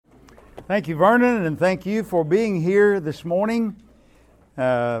Thank you, Vernon, and thank you for being here this morning.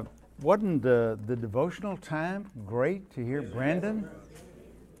 Wasn't the devotional time great to hear Brandon,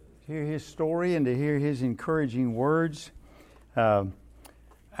 to hear his story and to hear his encouraging words?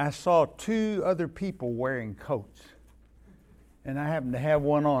 I saw two other people wearing coats, and I happen to have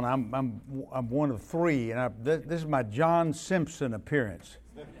one on. I'm one of three, and this is my John Simpson appearance.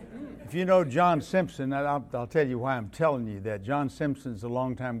 If you know John Simpson, I'll tell you why I'm telling you that. John Simpson's a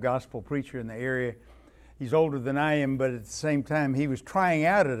longtime gospel preacher in the area. He's older than I am, but at the same time, he was trying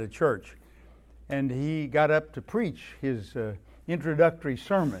out at a church, and he got up to preach his introductory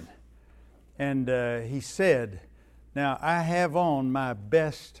sermon. And he said, "Now, I have on my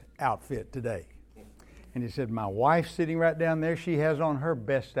best outfit today." And he said, "My wife's sitting right down there. She has on her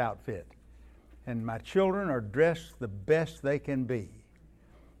best outfit. And my children are dressed the best they can be.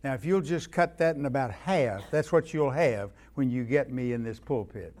 Now, if you'll just cut that in about half, that's what you'll have when you get me in this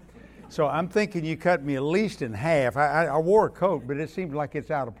pulpit." So I'm thinking you cut me at least in half. I wore a coat, but it seems like it's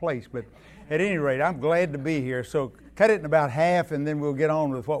out of place. But at any rate, I'm glad to be here. So cut it in about half, and then we'll get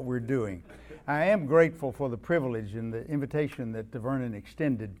on with what we're doing. I am grateful for the privilege and the invitation that Vernon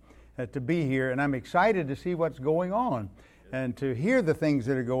extended to be here, and I'm excited to see what's going on and to hear the things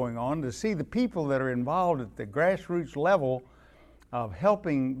that are going on, to see the people that are involved at the grassroots level of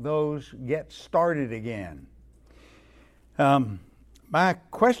helping those get started again. My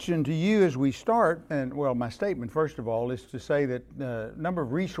question to you as we start, my statement first of all is to say that a number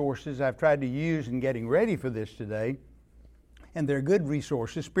of resources I've tried to use in getting ready for this today, and they're good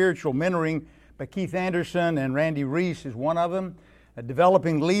resources. Spiritual Mentoring by Keith Anderson and Randy Reese is one of them.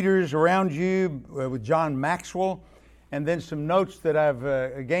 Developing Leaders Around You with John Maxwell, and then some notes that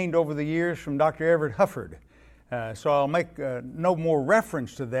I've gained over the years from Dr. Everett Hufford. So I'll make no more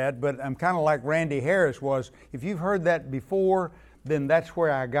reference to that, but I'm kind of like Randy Harris was. If you've heard that before, then that's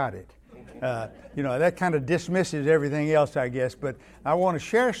where I got it. That kind of dismisses everything else, I guess. But I want to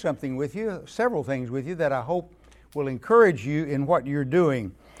share something with you, several things with you that I hope will encourage you in what you're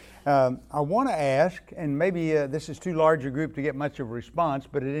doing. I want to ask, and maybe this is too large a group to get much of a response,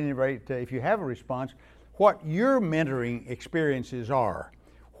 but at any rate, if you have a response, what your mentoring experiences are.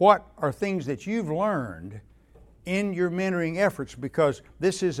 What are things that you've learned in your mentoring efforts, because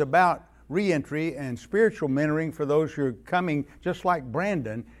this is about reentry and spiritual mentoring for those who are coming, just like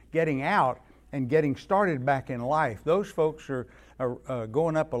Brandon, getting out and getting started back in life. Those folks are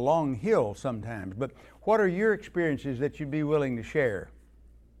going up a long hill sometimes. But what are your experiences that you'd be willing to share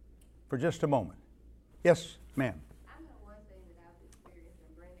for just a moment? Yes, ma'am. I know one thing that I've experienced,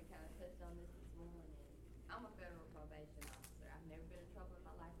 and Brandon kind of touched on this morning. I'm a federal probation officer. I've never been in trouble in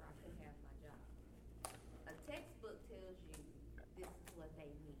my life, or I couldn't have my job. A textbook tells you this is what they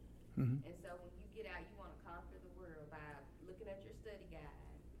need. Mm-hmm. And so when you get out, you want to conquer the world by looking at your study guide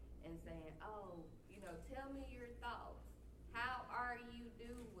and saying, tell me your thoughts. How are you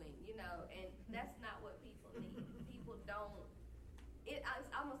doing? And that's not what people need. People don't. It's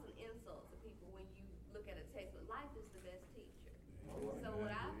almost an insult to people when you look at a textbook. Life is the best teacher. So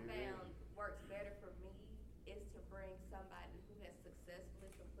what I've found works better for me is to bring somebody who has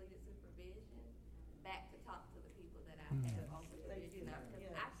successfully completed supervision back to talk to the people that I have on supervision.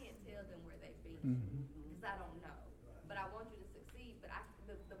 Because I can't tell them where they've been because I don't know. But I want you to succeed. But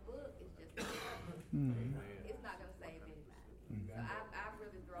the book is just it's not going to save anybody. So I've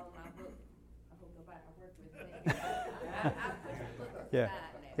really thrown my book. I hope nobody I work with me. I've put the book aside now.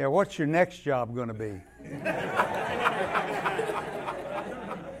 Yeah, what's your next job going to be?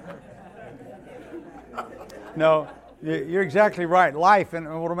 No, you're exactly right. Life, and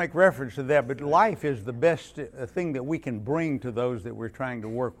I want to make reference to that, but life is the best thing that we can bring to those that we're trying to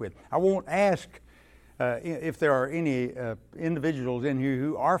work with. I won't ask if there are any individuals in here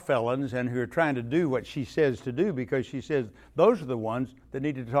who are felons and who are trying to do what she says to do, because she says those are the ones that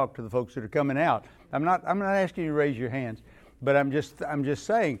need to talk to the folks that are coming out. I'm not asking you to raise your hands, but I'm just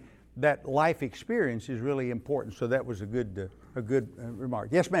saying that life experience is really important. So that was a good remark.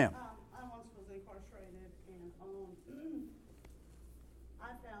 Yes, ma'am. I once was incarcerated, and I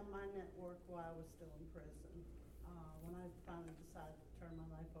found my network while I was still in prison. When I finally decided to turn my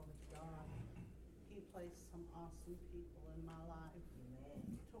life over to God, He placed some awesome people in my life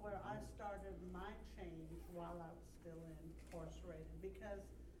to where I started my change while I was still incarcerated. Because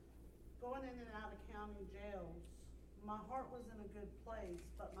going in and out of county jails, my heart was in a good place,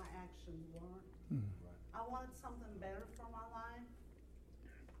 but my actions weren't. I wanted something better for my life.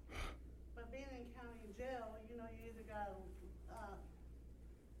 But being in county jail, you either got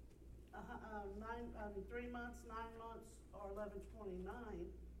 3 months, 9 months, or 1129.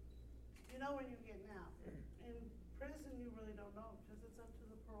 You know when you're getting out. In prison, you really don't know because it's up to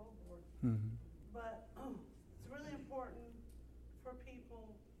the parole board. Mm-hmm. But it's really important for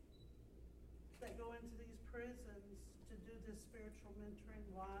people that go into these prisons to do this spiritual mentoring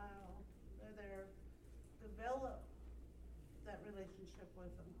while they're there. Develop that relationship with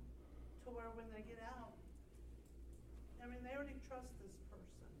them to where when they get out, I mean, they already trust this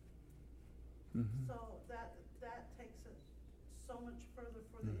person. Mm-hmm. So that takes it so much further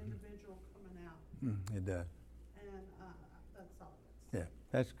for the individual coming out. It does. And that's all. Yeah,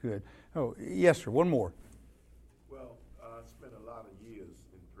 that's good. Oh, yes, sir. One more. Well, I spent a lot of years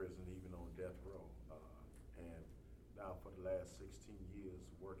in prison, even on death row. And now for the last 16 years,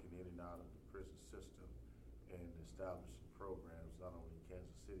 working in and out of the prison system and establishing programs not only in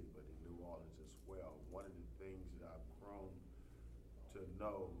Kansas City, but in New Orleans as well. One of the things that I've grown to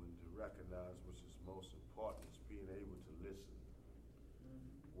know and to recognize, which is most important, is being able to listen.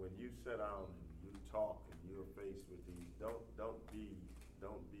 When you sit down and you talk and you're faced with these, don't be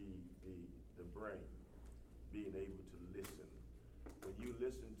the brain. Being able to listen. When you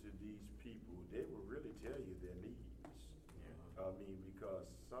listen to these people, they will really tell you their needs. I mean, because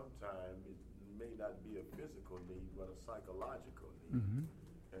sometimes it may not be a physical need, but a psychological need,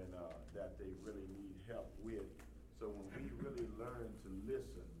 and that they really need help with. So when we really learn to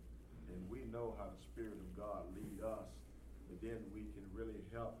listen, and we know how the Spirit of God lead us, but then we can really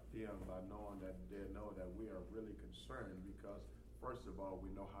help them by knowing that they know that we are really concerned, because first of all, we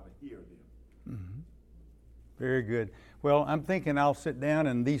know how to hear them. Mm-hmm. Very good. Well, I'm thinking I'll sit down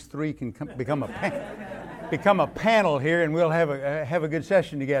and these three can become a panel here, and we'll have a good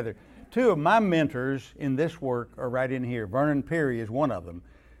session together. Two of my mentors in this work are right in here. Vernon Peary is one of them.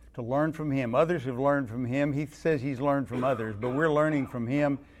 To learn from him. Others have learned from him. He says he's learned from others, but we're learning from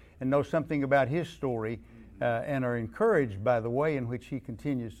him and know something about his story and are encouraged by the way in which he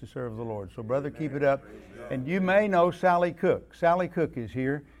continues to serve the Lord. So, brother, keep it up. And you may know Sally Cook. Sally Cook is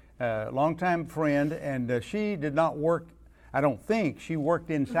here. Longtime friend, and she did not work, I don't think, she worked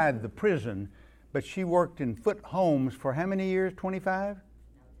inside the prison, but she worked in foot homes for how many years, 25? No,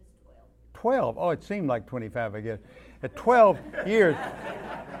 just 12. 12, oh, it seemed like 25, I guess. At 12 years,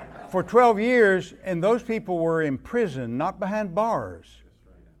 for 12 years, and those people were in prison, not behind bars,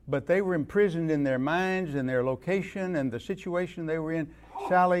 but they were imprisoned in their minds and their location and the situation they were in.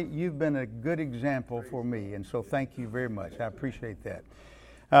 Sally, you've been a good example for me, and so thank you very much. I appreciate that.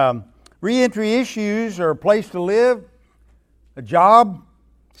 Reentry issues are a place to live, a job,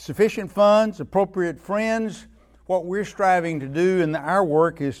 sufficient funds, appropriate friends. What we're striving to do in our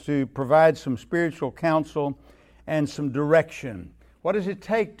work is to provide some spiritual counsel and some direction. What does it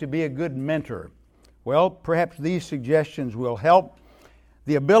take to be a good mentor? Well, perhaps these suggestions will help.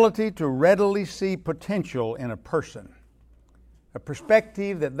 The ability to readily see potential in a person, a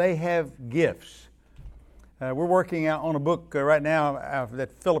perspective that they have gifts. We're working out on a book right now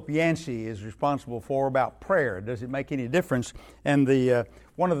that Philip Yancey is responsible for about prayer. Does it make any difference? And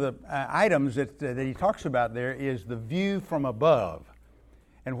one of the items that he talks about there is the view from above.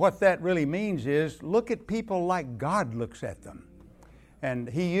 And what that really means is look at people like God looks at them. And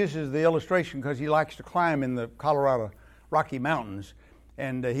he uses the illustration because he likes to climb in the Colorado Rocky Mountains.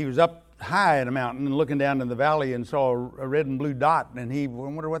 And he was up high in a mountain and looking down in the valley and saw a red and blue dot, and he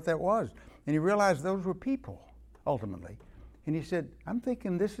wondered what that was. And he realized those were people, ultimately. And he said, I'm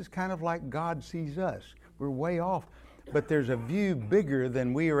thinking this is kind of like God sees us. We're way off, but there's a view bigger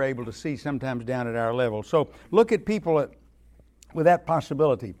than we are able to see sometimes down at our level. So look at people with that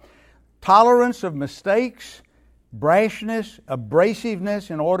possibility. Tolerance of mistakes, brashness, abrasiveness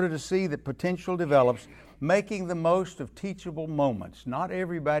in order to see that potential develops, making the most of teachable moments. Not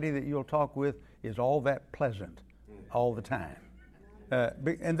everybody that you'll talk with is all that pleasant all the time.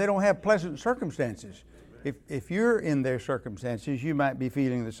 And they don't have pleasant circumstances. If you're in their circumstances, you might be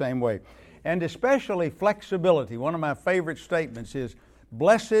feeling the same way. And especially flexibility. One of my favorite statements is,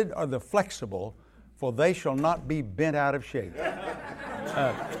 blessed are the flexible, for they shall not be bent out of shape.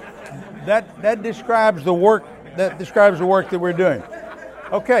 That describes the work that we're doing.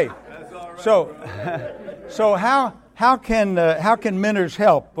 Okay, so how can mentors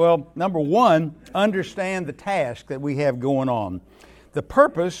help? Well, number one, understand the task that we have going on. The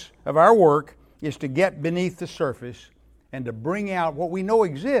purpose of our work is to get beneath the surface and to bring out what we know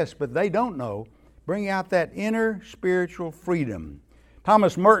exists, but they don't know, bring out that inner spiritual freedom.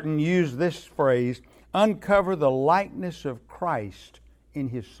 Thomas Merton used this phrase, uncover the likeness of Christ in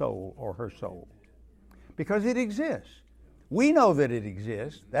his soul or her soul. Because it exists. We know that it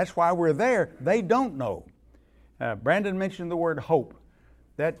exists. That's why we're there. They don't know. Brandon mentioned the word hope.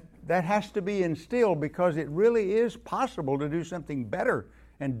 That has to be instilled because it really is possible to do something better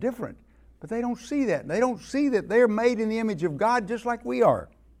and different. But they don't see that. They don't see that they're made in the image of God just like we are.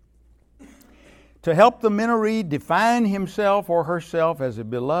 to help the mentoree define himself or herself as a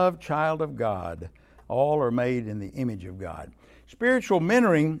beloved child of God. All are made in the image of God. Spiritual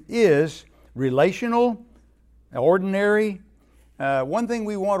mentoring is relational, ordinary. One thing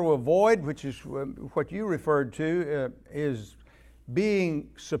we want to avoid, which is what you referred to, is being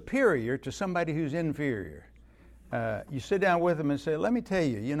superior to somebody who's inferior. You sit down with them and say, let me tell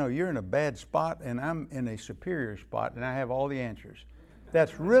you, you're in a bad spot and I'm in a superior spot and I have all the answers.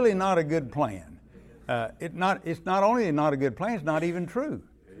 That's really not a good plan. It's not only not a good plan, it's not even true.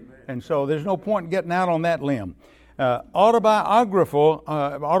 And so there's no point in getting out on that limb.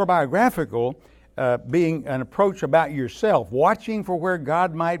 Autobiographical being an approach about yourself, watching for where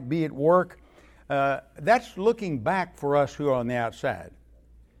God might be at work. That's looking back for us who are on the outside.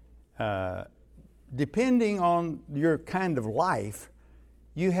 Depending on your kind of life,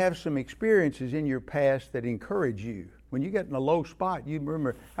 you have some experiences in your past that encourage you. When you get in a low spot, you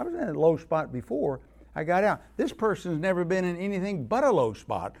remember, I was in a low spot before I got out. This person's never been in anything but a low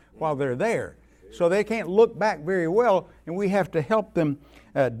spot while they're there. So they can't look back very well, and we have to help them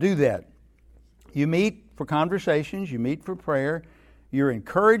do that. You meet for conversations, you meet for prayer, you're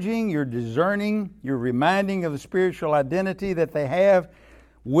encouraging, you're discerning, you're reminding of the spiritual identity that they have,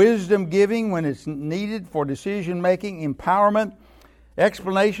 wisdom giving when it's needed for decision making, empowerment,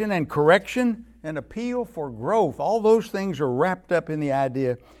 explanation and correction, and appeal for growth. All those things are wrapped up in the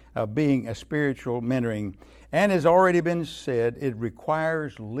idea of being a spiritual mentoring. And as already been said, it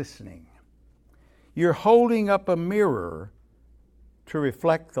requires listening. You're holding up a mirror to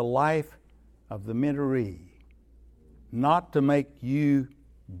reflect the life of the mentoree, not to make you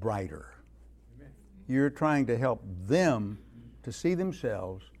brighter. You're trying to help them to see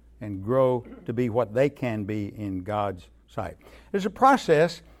themselves and grow to be what they can be in God's sight. There's a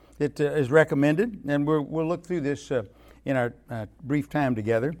process that is recommended, and we'll look through this in our brief time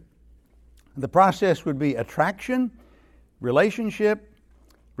together. The process would be attraction, relationship,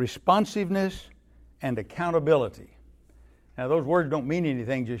 responsiveness, and accountability. Now, those words don't mean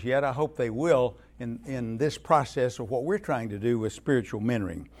anything just yet. I hope they will in this process of what we're trying to do with spiritual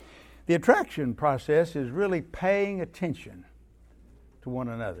mentoring. The attraction process is really paying attention to one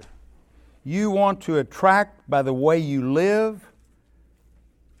another. You want to attract by the way you live.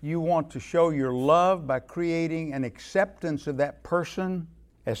 You want to show your love by creating an acceptance of that person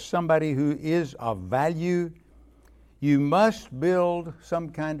as somebody who is of value. You must build some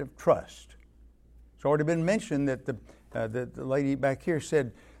kind of trust. It's already been mentioned that the lady back here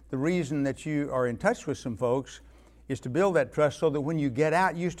said the reason that you are in touch with some folks is to build that trust so that when you get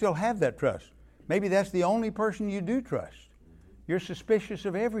out, you still have that trust. Maybe that's the only person you do trust. You're suspicious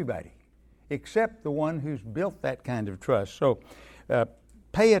of everybody except the one who's built that kind of trust. So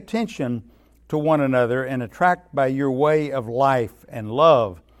pay attention to one another and attract by your way of life and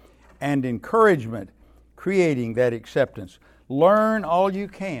love and encouragement, creating that acceptance. Learn all you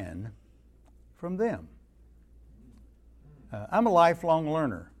can from them. I'm a lifelong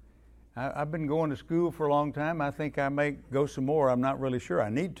learner. I've been going to school for a long time. I think I may go some more. I'm not really sure. I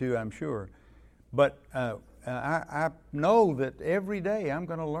need to, I'm sure. But I know that every day I'm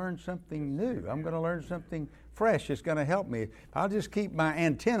going to learn something new. I'm going to learn something fresh. It's going to help me. If I'll just keep my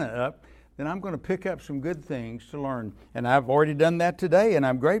antenna up, then I'm going to pick up some good things to learn. And I've already done that today, and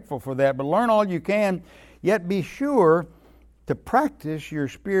I'm grateful for that. But learn all you can, yet be sure to practice your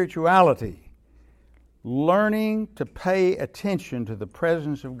spirituality. Learning to pay attention to the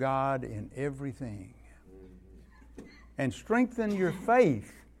presence of God in everything. And strengthen your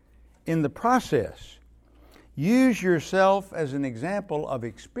faith in the process. Use yourself as an example of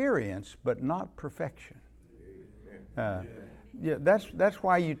experience, but not perfection. That's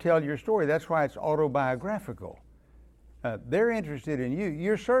why you tell your story. That's why it's autobiographical. They're interested in you.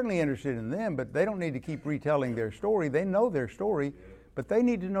 You're certainly interested in them, but they don't need to keep retelling their story. They know their story, but they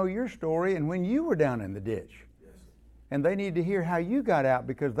need to know your story and when you were down in the ditch. And they need to hear how you got out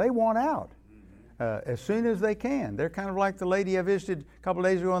because they want out as soon as they can. They're kind of like the lady I visited a couple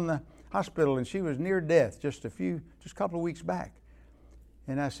of days ago in the hospital, and she was near death just a couple of weeks back.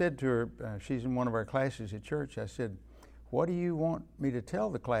 And I said to her, she's in one of our classes at church, I said, what do you want me to tell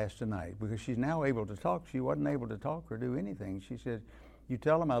the class tonight? Because she's now able to talk. She wasn't able to talk or do anything. She said, you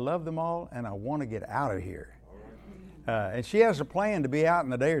tell them I love them all and I want to get out of here. And she has a plan to be out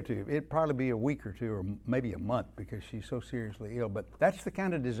in a day or two. It'd probably be a week or two or maybe a month because she's so seriously ill. But that's the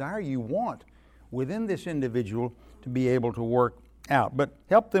kind of desire you want within this individual to be able to work out. But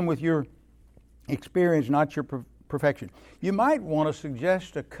help them with your experience, not your perfection. You might want to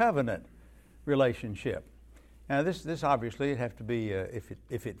suggest a covenant relationship. Now, this obviously it'd have to be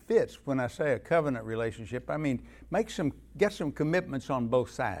if it fits. When I say a covenant relationship, I mean get some commitments on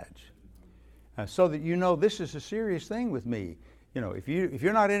both sides. so that you know this is a serious thing with me. You know, if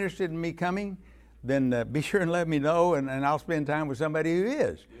you're not interested in me coming, then be sure and let me know, and I'll spend time with somebody who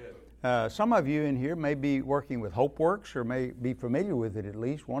is. Some of you in here may be working with HopeWorks or may be familiar with it at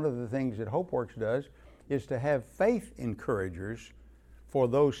least. One of the things that HopeWorks does is to have faith encouragers for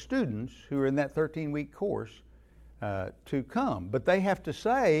those students who are in that 13-week course to come. But they have to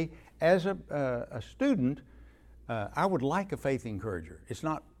say, as a student, I would like a faith encourager. It's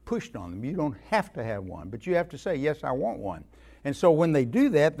not pushed on them. You don't have to have one, but you have to say, yes, I want one. And so when they do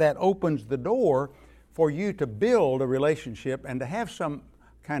that, that opens the door for you to build a relationship and to have some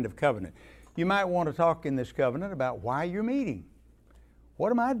kind of covenant. You might want to talk in this covenant about why you're meeting.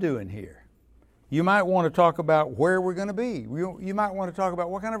 What am I doing here? You might want to talk about where we're going to be. You might want to talk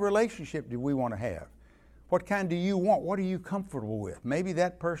about what kind of relationship do we want to have. What kind do you want? What are you comfortable with? Maybe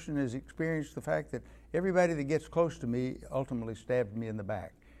that person has experienced the fact that everybody that gets close to me ultimately stabbed me in the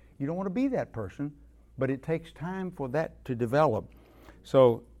back. You don't want to be that person, but it takes time for that to develop.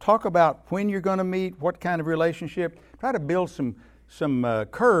 So talk about when you're going to meet, what kind of relationship. Try to build some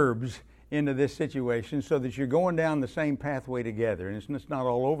curbs into this situation so that you're going down the same pathway together. And it's not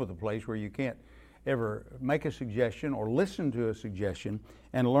all over the place where you can't ever make a suggestion or listen to a suggestion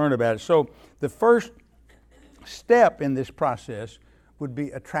and learn about it. So the first step in this process would be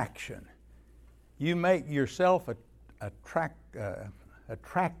attraction. You make yourself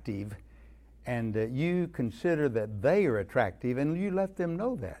attractive, and you consider that they are attractive, and you let them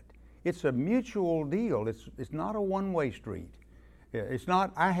know that. It's a mutual deal. It's not a one-way street. It's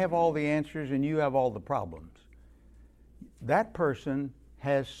not, I have all the answers and you have all the problems. That person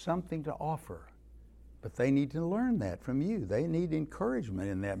has something to offer, but they need to learn that from you. They need encouragement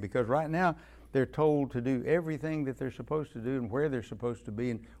in that, because right now they're told to do everything that they're supposed to do and where they're supposed to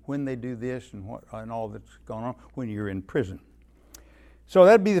be and when they do this and what and all that's going on when you're in prison. So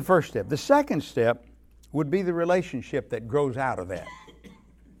that'd be the first step. The second step would be the relationship that grows out of that.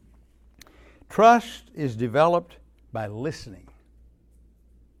 Trust is developed by listening.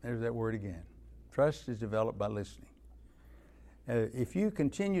 There's that word again. Trust is developed by listening. If you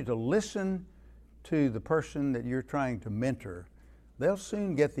continue to listen to the person that you're trying to mentor, they'll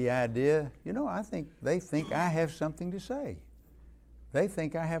soon get the idea, I think they think I have something to say. They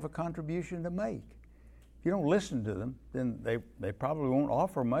think I have a contribution to make. If you don't listen to them, then they probably won't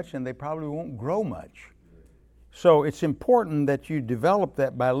offer much and they probably won't grow much. So it's important that you develop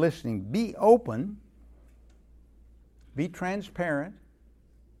that by listening. Be open. Be transparent.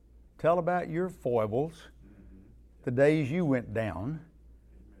 Tell about your foibles, the days you went down,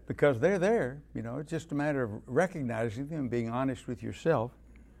 because they're there. It's just a matter of recognizing them and being honest with yourself.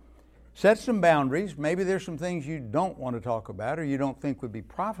 Set some boundaries. Maybe there's some things you don't want to talk about or you don't think would be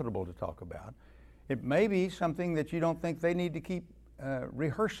profitable to talk about. It may be something that you don't think they need to keep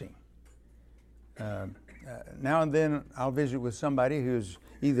rehearsing. Now and then I'll visit with somebody who's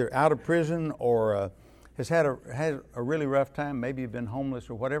either out of prison or has had a really rough time, maybe been homeless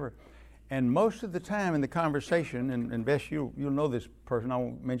or whatever. And most of the time in the conversation, and Bess, you'll know this person, I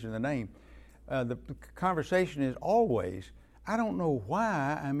won't mention the name, the conversation is always, I don't know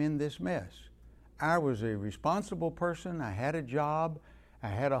why I'm in this mess. I was a responsible person, I had a job, I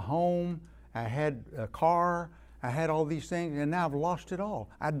had a home, I had a car, I had all these things, and now I've lost it all.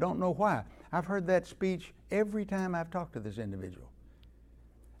 I don't know why. I've heard that speech every time I've talked to this individual.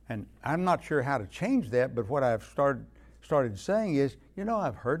 And I'm not sure how to change that, but what I've started saying is,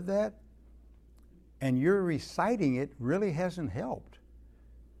 I've heard that, and your reciting it really hasn't helped.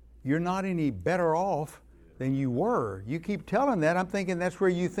 You're not any better off than you were. You keep telling that, I'm thinking that's where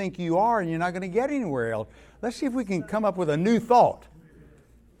you think you are and you're not going to get anywhere else. Let's see if we can come up with a new thought.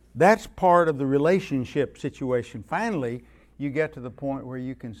 That's part of the relationship situation. Finally, you get to the point where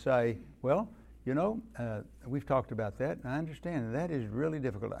you can say, well, we've talked about that, and I understand, and that is really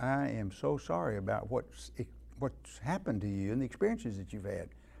difficult. I am so sorry about what's happened to you and the experiences that you've had.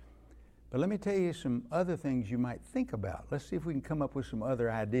 But let me tell you some other things you might think about. Let's see if we can come up with some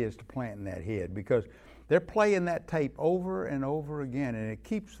other ideas to plant in that head, because they're playing that tape over and over again, and it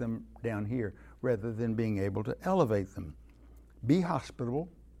keeps them down here rather than being able to elevate them. Be hospitable.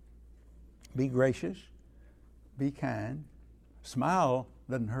 Be gracious. Be kind. Smile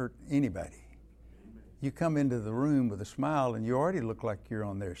doesn't hurt anybody. You come into the room with a smile and you already look like you're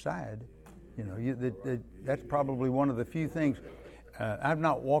on their side. That's probably one of the few things. I've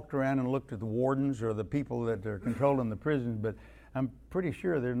not walked around and looked at the wardens or the people that are controlling the prisons, but I'm pretty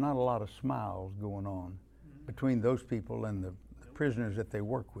sure there's not a lot of smiles going on between those people and the prisoners that they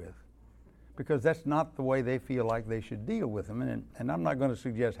work with, because that's not the way they feel like they should deal with them. And I'm not going to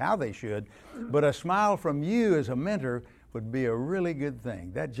suggest how they should, but a smile from you as a mentor would be a really good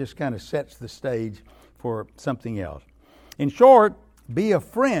thing. That just kind of sets the stage for something else. In short, be a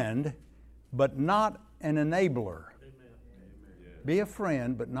friend, but not an enabler. Amen. Be a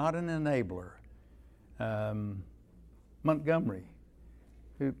friend, but not an enabler. Montgomery.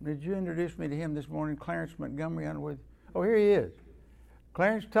 Did you introduce me to him this morning? Clarence Montgomery. Oh, here he is.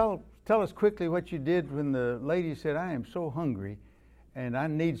 Clarence, tell us quickly what you did when the lady said, I am so hungry and I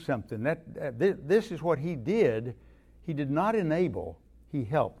need something. This is what he did. He did not enable, he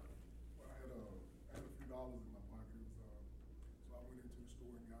helped. Well, I had a few dollars in my pocket. So I went into the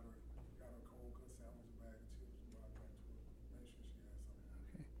store and got her cold cut sandwich, a bag of chips, and brought it back to her. Make sure she had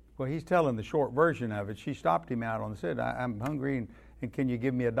something. Okay. Well, he's telling the short version of it. She stopped him out on the set. I'm hungry and can you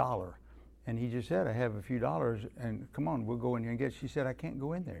give me $1? And he just said, I have a few dollars and come on, we'll go in here and get it. She said, I can't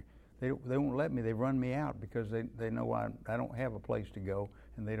go in there. They won't let me. They run me out because they know I don't have a place to go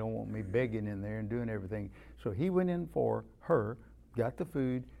and they don't want me begging in there and doing everything. So he went in for her, got the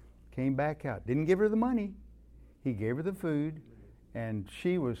food, came back out. Didn't give her the money. He gave her the food and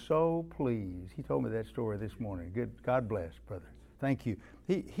she was so pleased. He told me that story this morning. Good. God bless, brother. Thank you.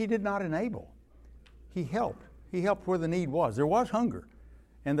 He did not enable. He helped. He helped where the need was. There was hunger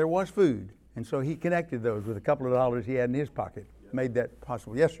and there was food. And so he connected those with a couple of dollars he had in his pocket. Yep. Made that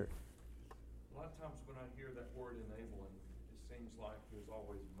possible. Yes, sir. A lot of times when I hear that word enabling, it seems like there's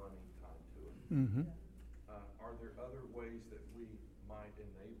always money tied to it. Mm-hmm. Are there other ways that we might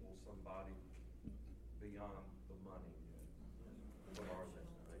enable somebody beyond the money? What are they?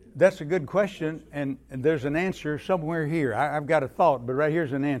 That's a good question, and there's an answer somewhere here. I've got a thought, but right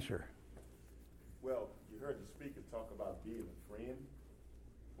here's an answer. Well, you heard the speaker talk about being a friend.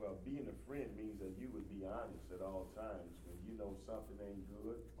 Well, being a friend means that you would be honest at all times when you know something ain't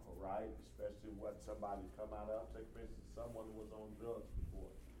good or right, especially what somebody come out of. Take for instance, someone who was on drugs before.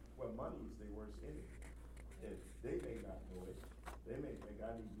 Well, money is their worst enemy. And they may not know it. They may think,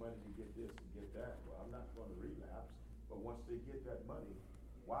 I need money to get this and get that. Well, I'm not going to relapse. But once they get that money,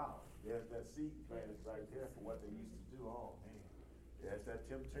 wow, there's that seed planted right there for what they used to do. Oh, man. There's that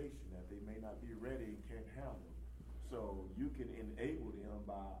temptation that they may not be ready and can't handle. So you can enable them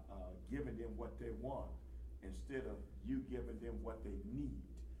by giving them what they want instead of you giving them what they need.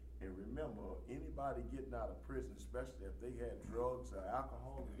 And remember, anybody getting out of prison, especially if they had drugs or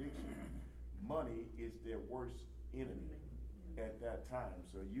alcohol addiction, money is their worst enemy at that time.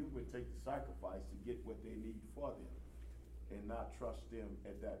 So you would take the sacrifice to get what they need for them and not trust them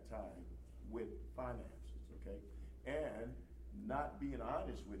at that time with finances, okay? And not being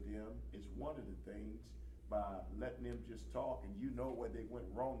honest with them is one of the things. By letting them just talk and you know where they went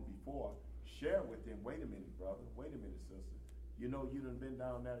wrong before, share with them, wait a minute, brother, wait a minute, sister. You know you done been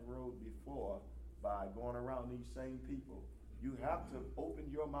down that road before by going around these same people. You have to open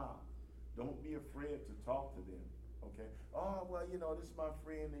your mouth. Don't be afraid to talk to them, okay? Oh, well, you know, this is my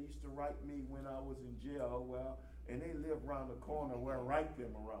friend. They used to write me when I was in jail. Well, and they live around the corner. Well, write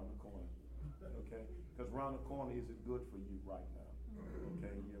them around the corner, okay? Because around the corner isn't good for you right now. Okay,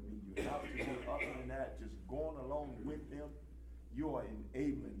 I mean, you have to do other than that, just going along with them, you are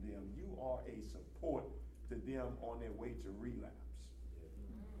enabling them. You are a support to them on their way to relapse.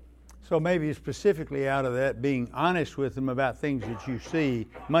 So maybe specifically out of that, being honest with them about things that you see.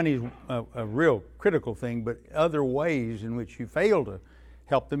 Money's a real critical thing, but other ways in which you fail to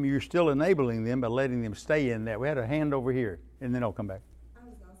help them, you're still enabling them by letting them stay in that. We had a hand over here, and then I'll come back. I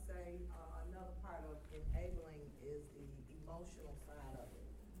was going to say another part of enabling is the emotional side of it.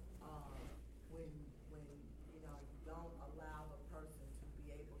 When you know, you don't allow the person to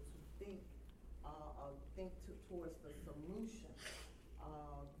be able to think towards the solution.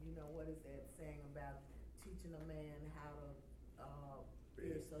 You know, what is that saying about teaching a man how to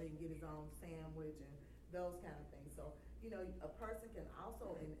fish so he can get his own sandwich and those kind of things. So, you know, a person can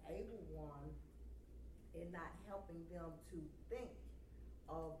also enable one in not helping them to think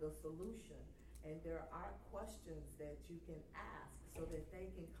of the solution. And there are questions that you can ask so that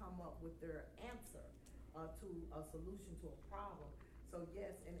they can come up with their answer to a solution to a problem. So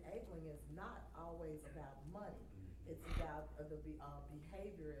yes, enabling is not always about money. It's about the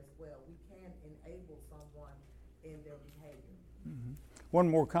behavior as well. We can enable someone in their behavior. Mm-hmm. One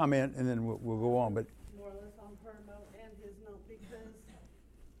more comment and then we'll go on. But More or less on her note and his note, because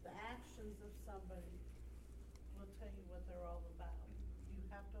the actions of somebody will tell you what they're all about. You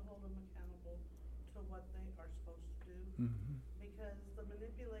have to hold them accountable to what they are supposed to do. mm-hmm. Because the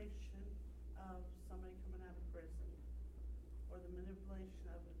manipulation of somebody coming out of prison or the manipulation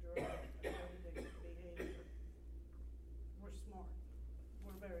of a drug addict behavior, we're smart.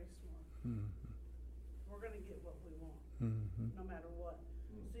 We're very smart. Mm-hmm. We're going to get what we want, Mm-hmm. no matter what.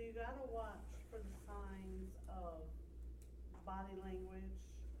 So you got to watch for the signs of body language.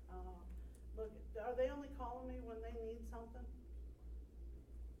 Look, are they only calling me when they need something?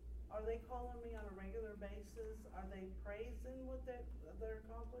 Are they calling me on a regular basis? Are they praising what their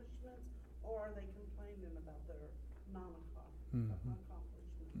accomplishments, or are they complaining about their non-accomplishments?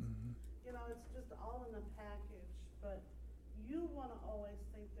 Mm-hmm. You know, it's just all in the package, but you want to always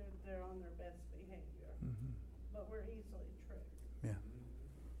think they're on their best behavior, but we're easily tricked. Yeah.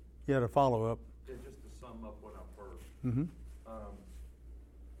 You had a follow-up. Yeah, just to sum up what I've heard. Mm-hmm.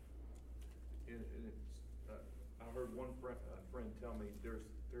 I heard one friend tell me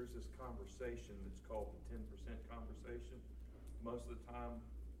there's this conversation that's called the 10% conversation. Most of the time,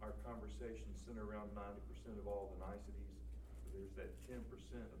 our conversations center around 90% of all the niceties. There's that 10%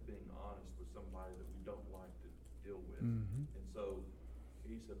 of being honest with somebody that we don't like to deal with. Mm-hmm. And so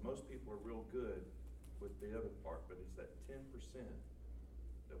he said most people are real good with the other part, but it's that 10%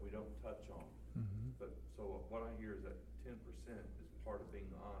 that we don't touch on. Mm-hmm. But so what I hear is that 10% is part of being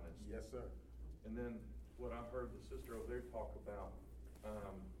honest. Yes, sir. And then what I heard the sister over there talk about,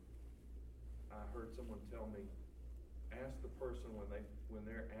 I heard someone tell me, ask the person when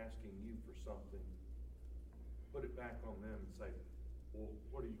they're asking you for something, put it back on them and say, well,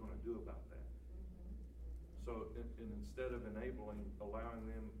 what are you going to do about that? So and instead of enabling, allowing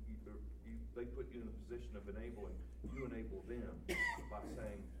them, they put you in a position of enabling, you enable them by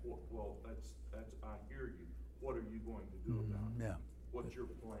saying, well, that's I hear you. What are you going to do about it? Yeah. What's your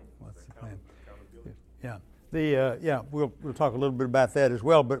plan? What's the plan? Accountability. Yeah. We'll talk a little bit about that as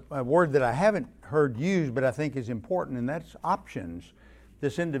well. But a word that I haven't heard used, but I think is important, and that's options.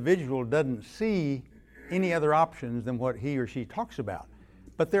 This individual doesn't see any other options than what he or she talks about.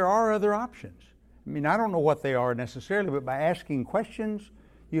 But there are other options. I mean, I don't know what they are necessarily, but by asking questions,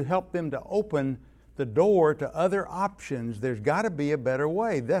 you help them to open the door to other options. There's got to be a better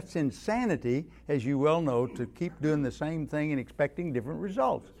way. That's insanity, as you well know, to keep doing the same thing and expecting different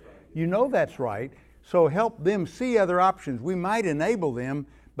results. You know that's right. So help them see other options. We might enable them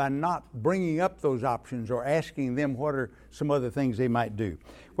by not bringing up those options or asking them what are some other things they might do.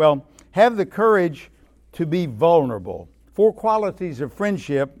 Well, have the courage to be vulnerable. 4 qualities of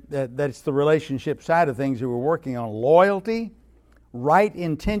friendship, that's the relationship side of things that we're working on. Loyalty, right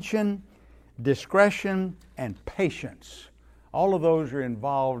intention, discretion, and patience. All of those are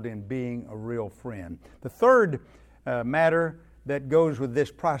involved in being a real friend. The third matter that goes with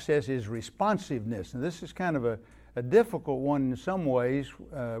this process is responsiveness. And this is kind of a difficult one in some ways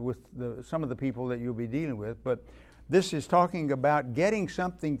with some of the people that you'll be dealing with, but this is talking about getting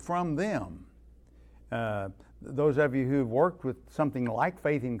something from them. Those of you who've worked with something like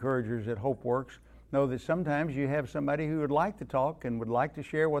Faith Encouragers at Hope Works know that sometimes you have somebody who would like to talk and would like to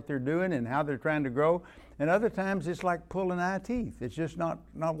share what they're doing and how they're trying to grow, and other times it's like pulling eye teeth. It's just not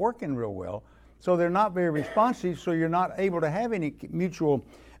working real well. So they're not very responsive, so you're not able to have any mutual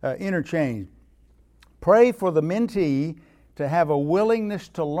interchange. Pray for the mentee to have a willingness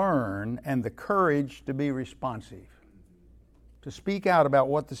to learn and the courage to be responsive, to speak out about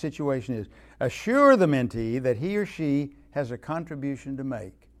what the situation is. Assure the mentee that he or she has a contribution to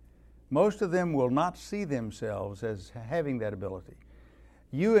make. Most of them will not see themselves as having that ability.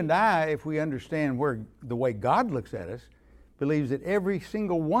 You and I, if we understand the way God looks at us, believes that every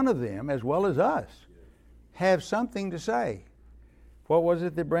single one of them, as well as us, have something to say. What was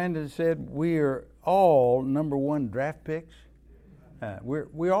it that Brandon said? We are all number 1 draft picks.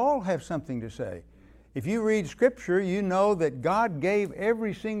 We all have something to say. If you read Scripture, you know that God gave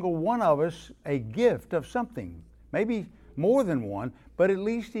every single one of us a gift of something. Maybe more than one, but at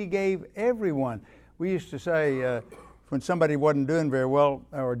least He gave everyone. We used to say when somebody wasn't doing very well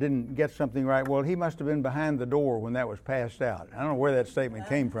or didn't get something right, well, he must have been behind the door when that was passed out. I don't know where that statement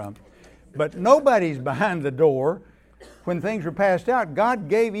came from. But nobody's behind the door. When things were passed out, God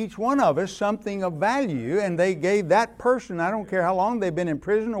gave each one of us something of value, and they gave that person, I don't care how long they've been in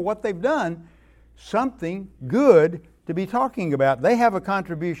prison or what they've done, something good to be talking about. They have a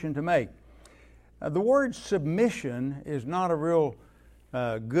contribution to make. The word submission is not a real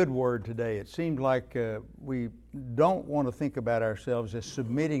good word today. It seems like we don't want to think about ourselves as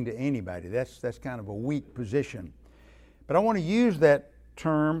submitting to anybody. That's kind of a weak position. But I want to use that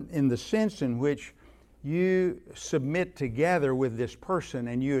term in the sense in which you submit together with this person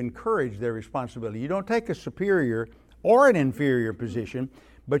and you encourage their responsibility. You don't take a superior or an inferior position,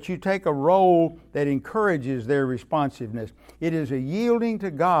 but you take a role that encourages their responsiveness. It is a yielding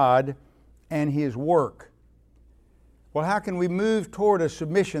to God and His work. Well, how can we move toward a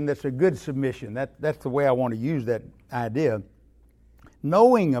submission that's a good submission? That's the way I want to use that idea.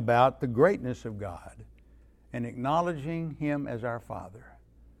 Knowing about the greatness of God and acknowledging Him as our Father.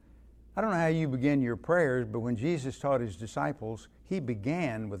 I don't know how you begin your prayers, but when Jesus taught his disciples, he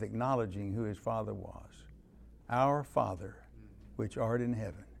began with acknowledging who his Father was. Our Father, which art in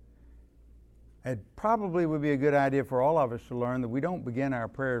heaven. It probably would be a good idea for all of us to learn that we don't begin our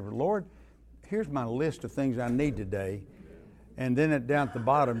prayers with, Lord, here's my list of things I need today. And then down at the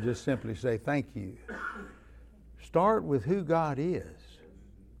bottom, just simply say, thank you. Start with who God is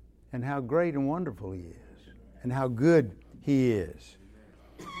and how great and wonderful he is and how good he is.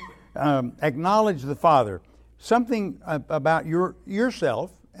 Acknowledge the Father. Something about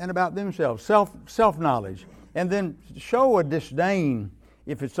yourself and about themselves. Self-knowledge. And then show a disdain,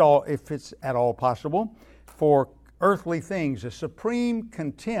 if it's at all possible, for earthly things. A supreme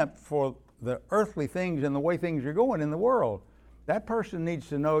contempt for the earthly things and the way things are going in the world. That person needs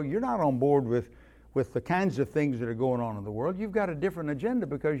to know you're not on board with the kinds of things that are going on in the world. You've got a different agenda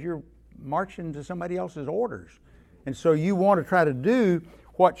because you're marching to somebody else's orders. And so you want to try to do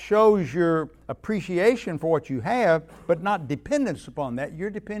what shows your appreciation for what you have, but not dependence upon that. You're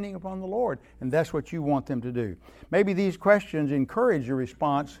depending upon the Lord, and that's what you want them to do. Maybe these questions encourage a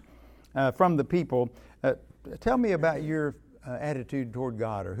response from the people. Tell me about your attitude toward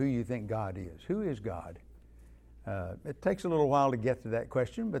God, or who you think God is. Who is God? It takes a little while to get to that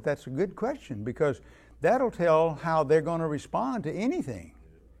question, but that's a good question because that'll tell how they're going to respond to anything.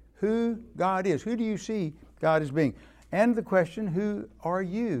 Who God is. Who do you see God as being? And the question, who are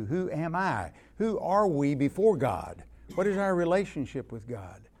you? Who am I? Who are we before God? What is our relationship with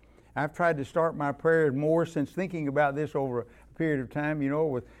God? I've tried to start my prayers more since thinking about this over a period of time,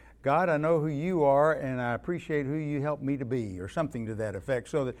 with God, I know who you are and I appreciate who you helped me to be, or something to that effect,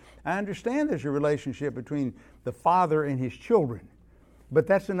 so that I understand there's a relationship between the Father and his children. But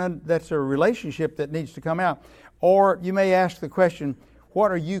that's a relationship that needs to come out. Or you may ask the question, what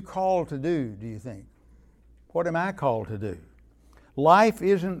are you called to do you think? What am I called to do? Life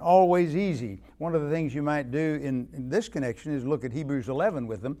isn't always easy. One of the things you might do in this connection is look at Hebrews 11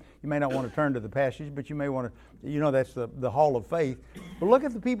 with them. You may not want to turn to the passage, but you may want to, that's the hall of faith. But look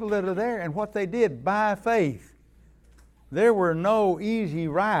at the people that are there and what they did by faith. There were no easy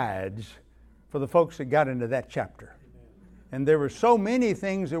rides for the folks that got into that chapter. And there were so many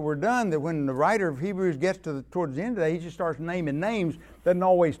things that were done that when the writer of Hebrews gets towards the end of that, he just starts naming names. Doesn't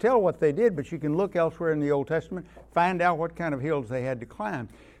always tell what they did, but you can look elsewhere in the Old Testament, find out what kind of hills they had to climb.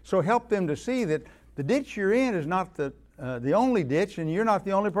 So help them to see that the ditch you're in is not the only ditch, and you're not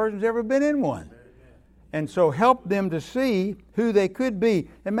the only person who's ever been in one. And so help them to see who they could be.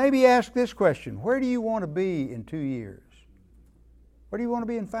 And maybe ask this question, where do you want to be in 2 years? Where do you want to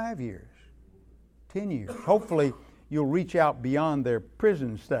be in 5 years? 10 years? Hopefully you'll reach out beyond their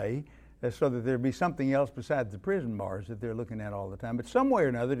prison stay so that there'll be something else besides the prison bars that they're looking at all the time. But some way or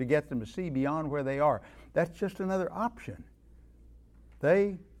another to get them to see beyond where they are. That's just another option.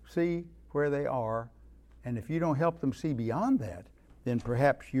 They see where they are, and if you don't help them see beyond that, then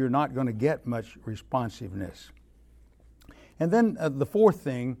perhaps you're not going to get much responsiveness. And then the fourth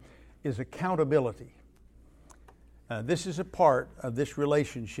thing is accountability. This is a part of this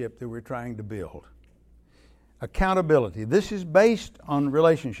relationship that we're trying to build. Accountability. This is based on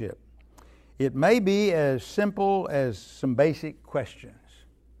relationship. It may be as simple as some basic questions.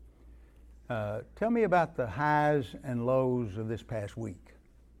 Tell me about the highs and lows of this past week.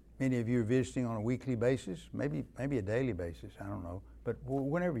 Many of you are visiting on a weekly basis, maybe a daily basis, I don't know. But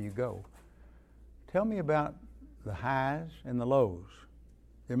whenever you go, tell me about the highs and the lows.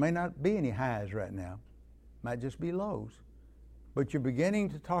 There may not be any highs right now. Might just be lows. But you're beginning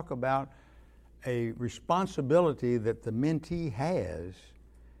to talk about a responsibility that the mentee has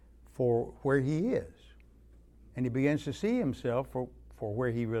for where he is. And he begins to see himself for where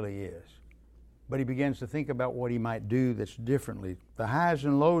he really is. But he begins to think about what he might do that's differently. The highs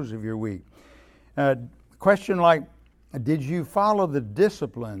and lows of your week. Question like, did you follow the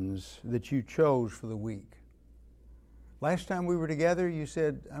disciplines that you chose for the week? Last time we were together, you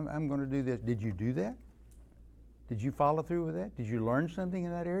said, I'm going to do this. Did you do that? Did you follow through with that? Did you learn something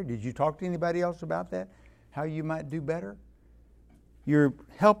in that area? Did you talk to anybody else about that? How you might do better? You're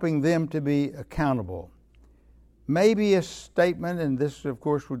helping them to be accountable. Maybe a statement, and this of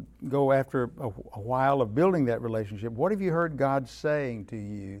course would go after a while of building that relationship. What have you heard God saying to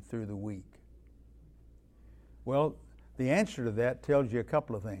you through the week? Well, the answer to that tells you a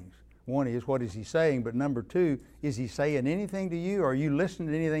couple of things. One is, what is he saying? But number two, is he saying anything to you? Or are you listening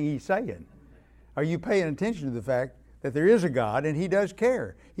to anything he's saying? Are you paying attention to the fact that there is a God and he does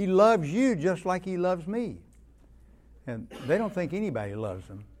care? He loves you just like he loves me. And they don't think anybody loves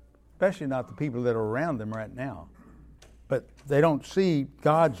them, especially not the people that are around them right now. But they don't see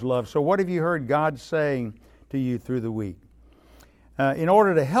God's love. So what have you heard God saying to you through the week? In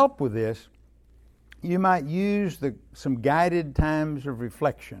order to help with this, you might use some guided times of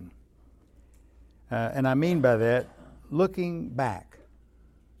reflection. And I mean by that, looking back.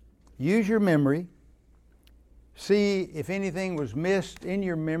 Use your memory. See if anything was missed in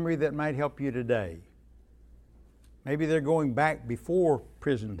your memory that might help you today. Maybe they're going back before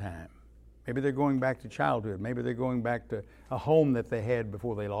prison time. Maybe they're going back to childhood. Maybe they're going back to a home that they had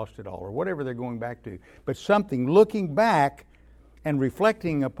before they lost it all, or whatever they're going back to. But something, looking back and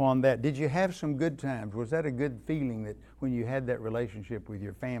reflecting upon that. Did you have some good times? Was that a good feeling that when you had that relationship with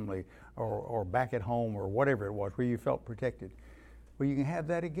your family or back at home or whatever it was, where you felt protected? Well, you can have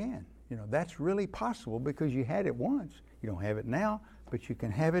that again. That's really possible because you had it once. You don't have it now, but you can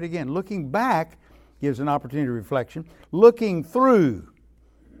have it again. Looking back gives an opportunity to reflection. Looking through.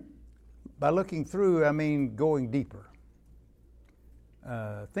 By looking through, I mean going deeper.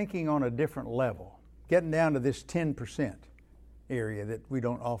 Thinking on a different level. Getting down to this 10% area that we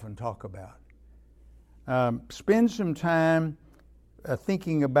don't often talk about. Spend some time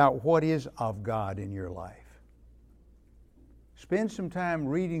thinking about what is of God in your life. Spend some time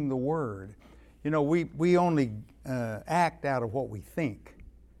reading the Word. We only act out of what we think.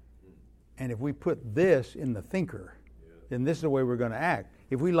 And if we put this in the thinker, then this is the way we're going to act.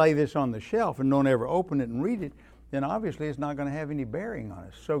 If we lay this on the shelf and don't ever open it and read it, then obviously it's not going to have any bearing on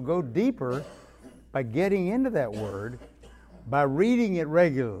us. So go deeper by getting into that Word, by reading it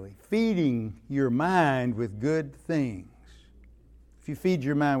regularly, feeding your mind with good things. If you feed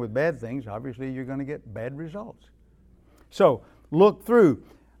your mind with bad things, obviously you're going to get bad results. So look through.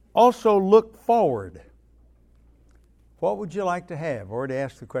 Also look forward. What would you like to have? Or to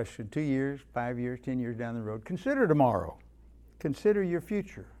ask the question 2 years, 5 years, 10 years down the road. Consider tomorrow. Consider your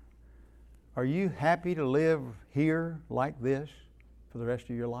future. Are you happy to live here like this for the rest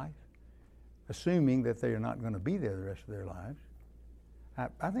of your life? Assuming that they are not going to be there the rest of their lives.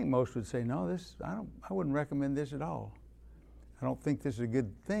 I think most would say, no, I wouldn't recommend this at all. I don't think this is a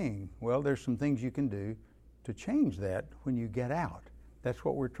good thing. Well, there's some things you can do to change that when you get out. That's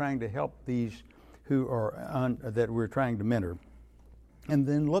what we're trying to help these who are that we're trying to mentor. And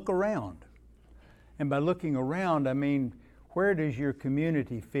then look around. And by looking around, I mean, where does your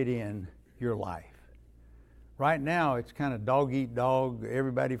community fit in your life? Right now, it's kind of dog eat dog,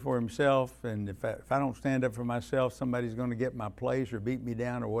 everybody for himself, and if I don't stand up for myself, somebody's going to get my place or beat me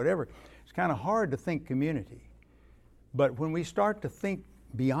down or whatever. It's kind of hard to think community. But when we start to think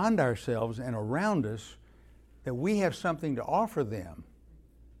beyond ourselves and around us, that we have something to offer them,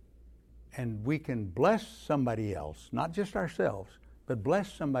 and we can bless somebody else, not just ourselves, but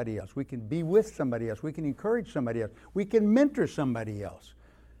bless somebody else. We can be with somebody else. We can encourage somebody else. We can mentor somebody else.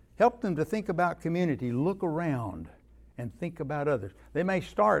 Help them to think about community, look around, and think about others. They may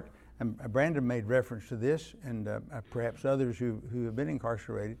start, and Brandon made reference to this, and perhaps others who have been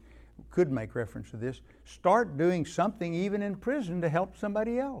incarcerated could make reference to this. Start doing something even in prison to help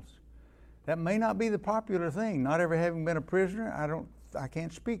somebody else. That may not be the popular thing. Not ever having been a prisoner, I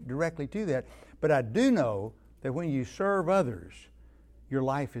can't speak directly to that, but I do know that when you serve others, your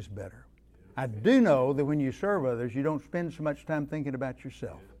life is better. I do know that when you serve others, you don't spend so much time thinking about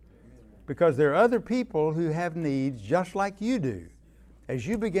yourself. Because there are other people who have needs just like you do. As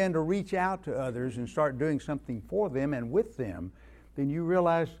you begin to reach out to others and start doing something for them and with them, then you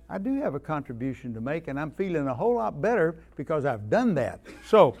realize, I do have a contribution to make, and I'm feeling a whole lot better because I've done that.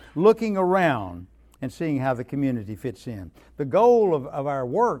 So, looking around and seeing how the community fits in. The goal of our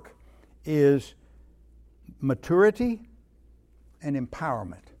work is maturity and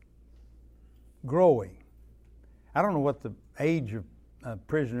empowerment. Growing. I don't know what the age of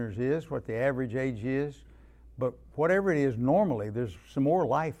prisoners is, what the average age is, but whatever it is, normally there's some more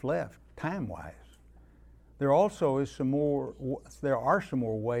life left, time-wise. There are some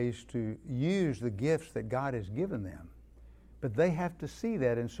more ways to use the gifts that God has given them. But they have to see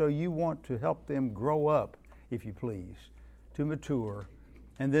that, and so you want to help them grow up, if you please, to mature,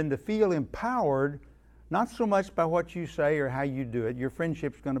 and then to feel empowered, not so much by what you say or how you do it. Your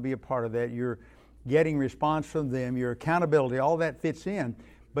friendship's going to be a part of that. You're getting response from them, your accountability, all that fits in.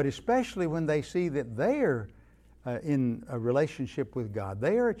 But especially when they see that they're in a relationship with God.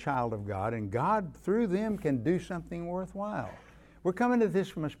 They are a child of God, and God, through them, can do something worthwhile. We're coming at this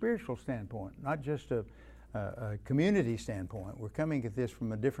from a spiritual standpoint, not just a community standpoint. We're coming at this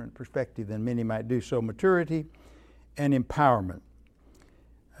from a different perspective than many might do. So maturity and empowerment.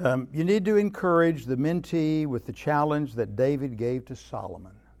 You need to encourage the mentee with the challenge that David gave to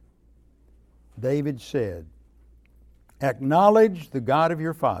Solomon. David said, "Acknowledge the God of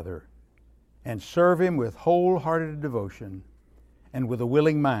your father and serve him with wholehearted devotion and with a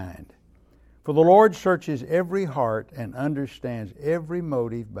willing mind. For the Lord searches every heart and understands every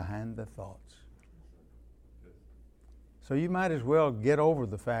motive behind the thoughts. So you might as well get over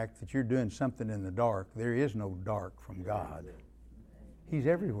the fact that you're doing something in the dark. There is no dark from God. He's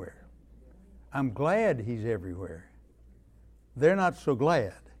everywhere. I'm glad He's everywhere. They're not so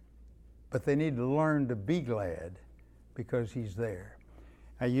glad, but they need to learn to be glad because He's there.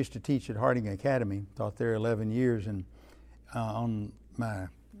 I used to teach at Harding Academy, taught there 11 years, and on my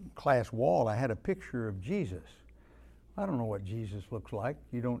class wall I had a picture of Jesus. I don't know what Jesus looks like.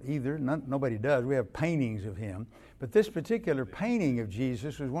 You don't either. Nobody does. We have paintings of Him. But this particular painting of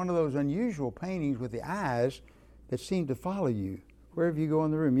Jesus was one of those unusual paintings with the eyes that seem to follow you. Wherever you go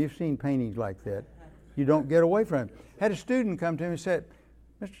in the room, you've seen paintings like that. You don't get away from it. Had a student come to me and said,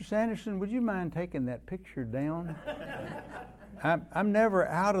 Mr. Sanderson, would you mind taking that picture down? I'm never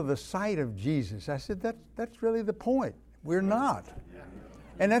out of the sight of Jesus. I said, that's really the point. We're not.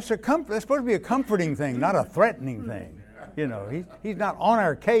 And that's supposed to be a comforting thing, not a threatening thing. You know, he's not on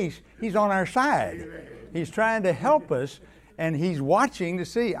our case. He's on our side. He's trying to help us, and He's watching to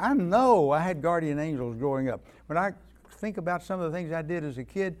see. I know I had guardian angels growing up. When I think about some of the things I did as a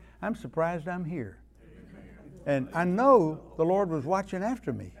kid, I'm surprised I'm here. And I know the Lord was watching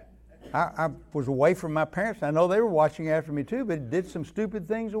after me. I was away from my parents. I know they were watching after me too, but did some stupid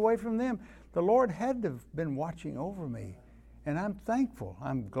things away from them. The Lord had to have been watching over me. And I'm thankful.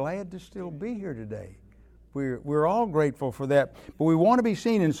 I'm glad to still be here today. We're all grateful for that. But we want to be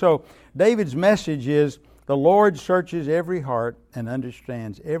seen. And so David's message is, the Lord searches every heart and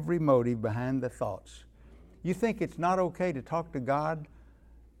understands every motive behind the thoughts. You think it's not okay to talk to God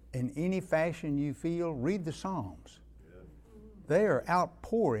in any fashion you feel? Read the Psalms. They are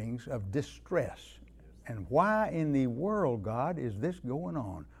outpourings of distress. And why in the world, God, is this going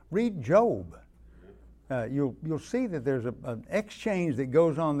on? Read Job. You'll see that there's an exchange that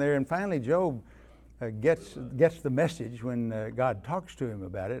goes on there, and finally Job gets the message when God talks to him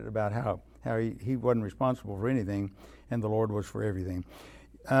about it, about how he wasn't responsible for anything and the Lord was for everything.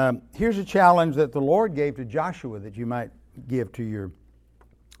 Here's a challenge that the Lord gave to Joshua that you might give to your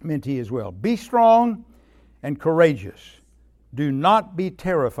mentee as well. Be strong and courageous. Do not be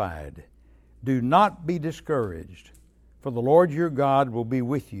terrified. Do not be discouraged, for the Lord your God will be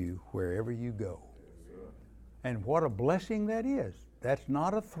with you wherever you go. And what a blessing that is. That's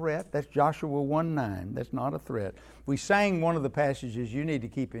not a threat. That's Joshua 1:9. That's not a threat. We sang one of the passages you need to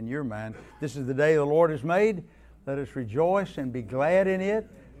keep in your mind. This is the day the Lord has made. Let us rejoice and be glad in it.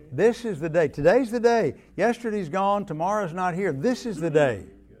 This is the day. Today's the day. Yesterday's gone. Tomorrow's not here. This is the day.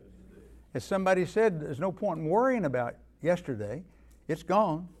 As somebody said, there's no point in worrying about yesterday. It's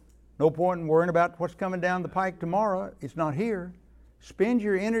gone. No point in worrying about what's coming down the pike tomorrow. It's not here. Spend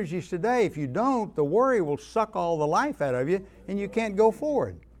your energies today. If you don't, the worry will suck all the life out of you and you can't go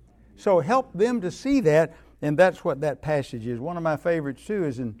forward. So help them to see that, and that's what that passage is. One of my favorites too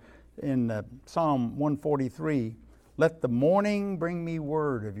is in Psalm 143. Let the morning bring me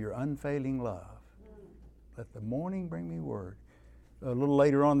word of your unfailing love. Let the morning bring me word. A little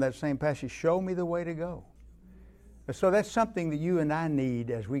later on that same passage, show me the way to go. So that's something that you and I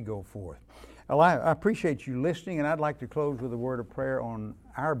need as we go forth. Well, I appreciate you listening, and I'd like to close with a word of prayer on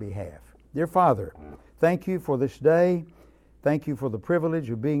our behalf. Dear Father, thank you for this day. Thank you for the privilege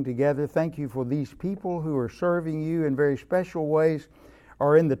of being together. Thank you for these people who are serving you in very special ways,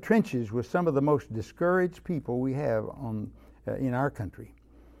 are in the trenches with some of the most discouraged people we have in our country.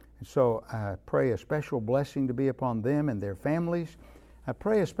 And so I pray a special blessing to be upon them and their families. I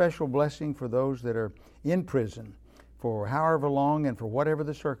pray a special blessing for those that are in prison for however long and for whatever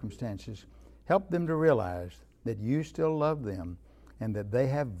the circumstances. Help them to realize that you still love them and that they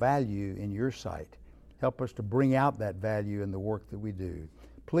have value in your sight. Help us to bring out that value in the work that we do.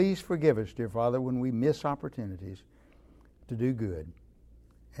 Please forgive us, dear Father, when we miss opportunities to do good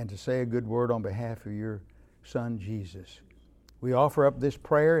and to say a good word on behalf of your Son, Jesus. We offer up this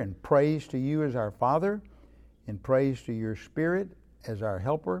prayer in praise to you as our Father, in praise to your Spirit as our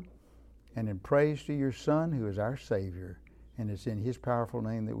helper, and in praise to your Son who is our Savior. And it's in His powerful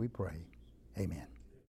name that we pray. Amen.